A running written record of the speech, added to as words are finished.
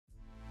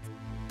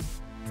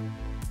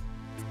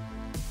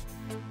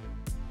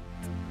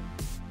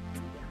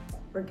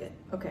we're good.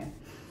 Okay.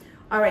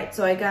 All right,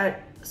 so I got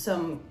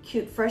some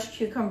cute fresh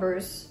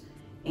cucumbers,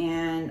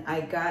 and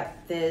I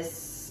got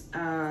this,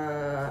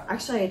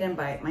 actually I didn't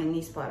buy it, my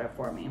niece bought it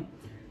for me.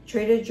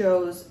 Trader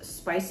Joe's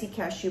spicy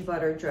cashew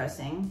butter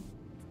dressing.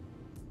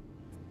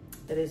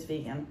 It is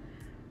vegan.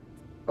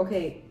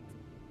 Okay,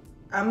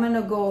 I'm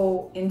gonna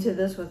go into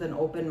this with an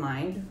open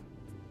mind.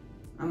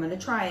 I'm gonna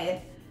try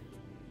it.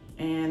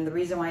 And the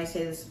reason why I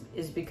say this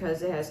is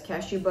because it has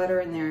cashew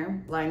butter in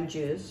there, lime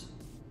juice,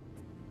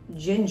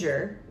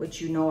 ginger, which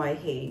you know I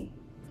hate,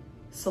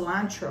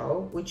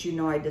 cilantro, which you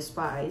know I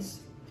despise,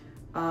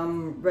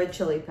 red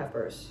chili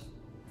peppers.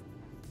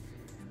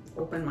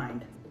 Open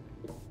mind.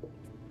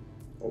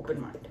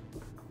 Open mind.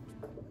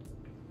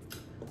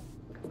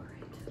 All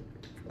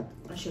right.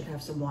 I should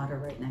have some water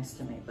right next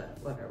to me, but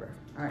whatever.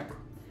 All right,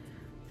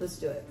 let's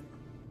do it.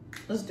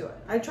 Let's do it.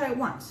 I try it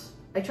once.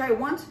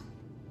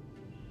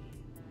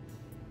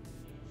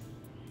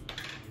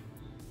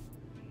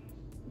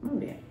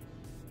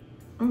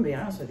 I'm gonna be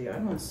honest with you. I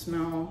don't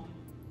smell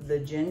the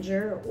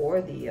ginger or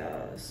the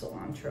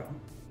cilantro.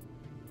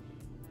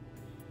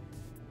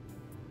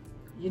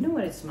 You know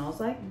what it smells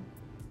like?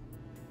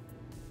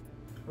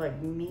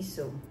 Like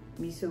miso.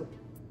 Miso.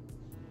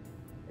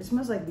 It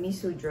smells like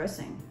miso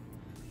dressing.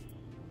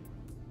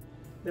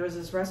 There was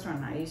this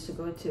restaurant I used to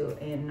go to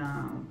in,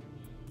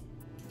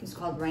 it's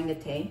called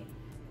Rangate.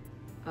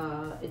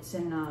 It's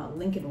in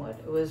Lincolnwood.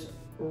 It was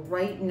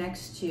right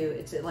next to,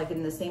 it's like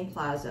in the same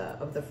plaza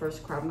of the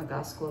first Krav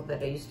Maga school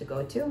that I used to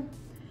go to.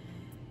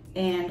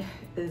 And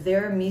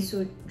their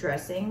miso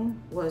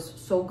dressing was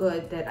so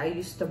good that I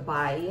used to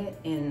buy it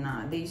in,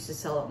 they used to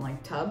sell it in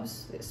like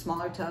tubs, a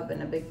smaller tub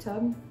and a big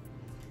tub.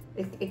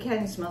 It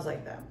kind of smells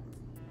like that.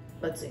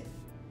 Let's see.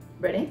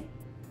 Ready?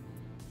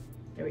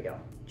 Here we go.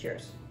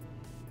 Cheers.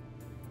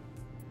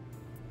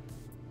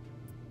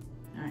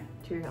 All right,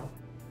 to your health.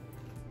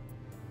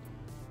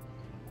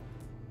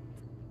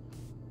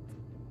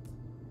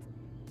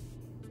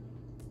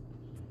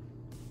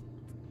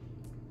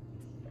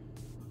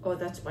 Oh,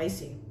 that's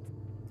spicy.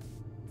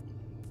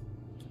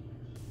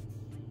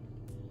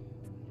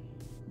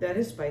 That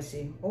is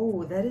spicy.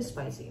 Oh, that is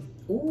spicy.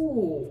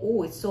 Ooh,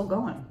 oh, it's still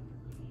going.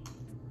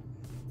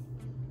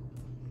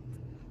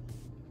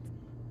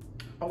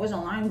 I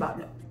wasn't lying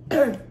about it.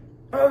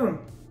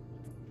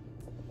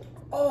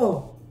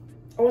 Oh,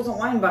 I wasn't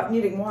lying about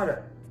needing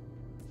water.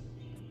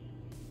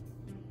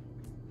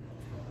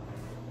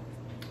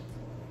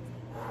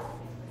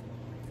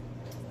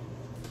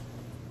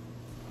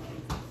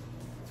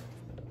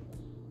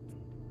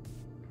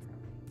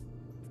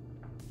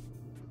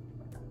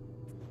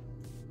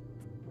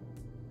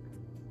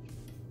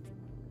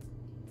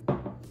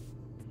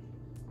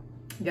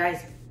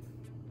 Guys,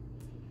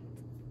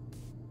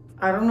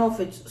 I don't know if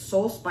it's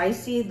so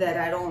spicy that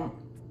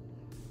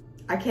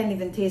I can't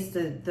even taste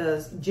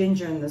the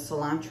ginger and the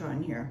cilantro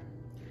in here.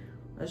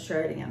 Let's try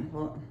it again.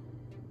 Hold on.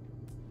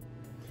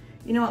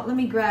 You know what? Let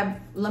me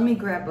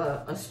grab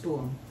a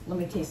spoon. Let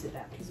me taste it.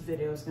 This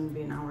video is going to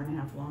be an hour and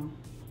a half long.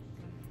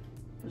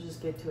 Let's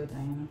just get to it,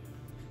 Diana.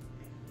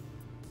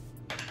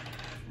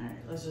 All right,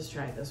 let's just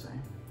try it this way.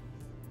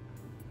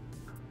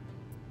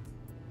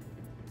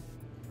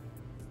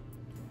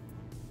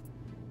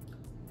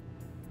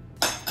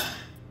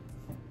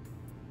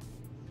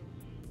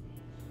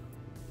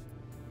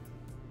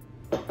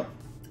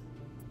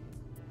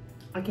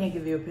 I can't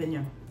give you an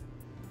opinion.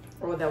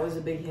 Oh, that was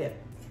a big hit.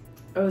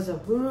 It was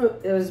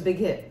a big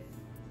hit.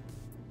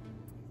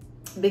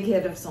 Big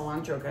hit of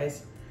cilantro,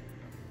 guys.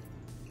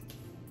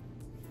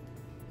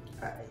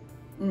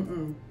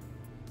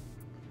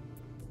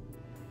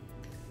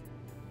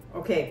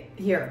 Okay,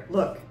 here,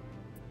 look.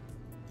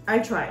 I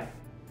tried.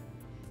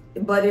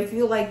 But if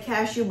you like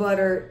cashew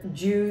butter,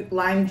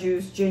 lime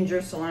juice, ginger,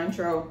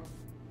 cilantro,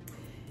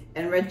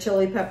 and red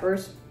chili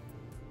peppers,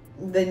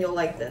 then you'll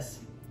like this.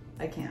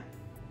 I can't.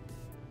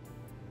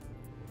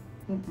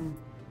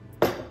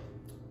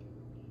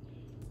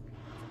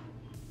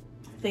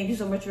 Thank you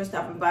so much for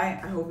stopping by.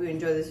 I hope you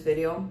enjoyed this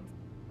video.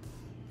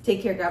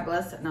 Take care, God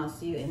bless, and I'll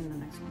see you in the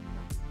next one.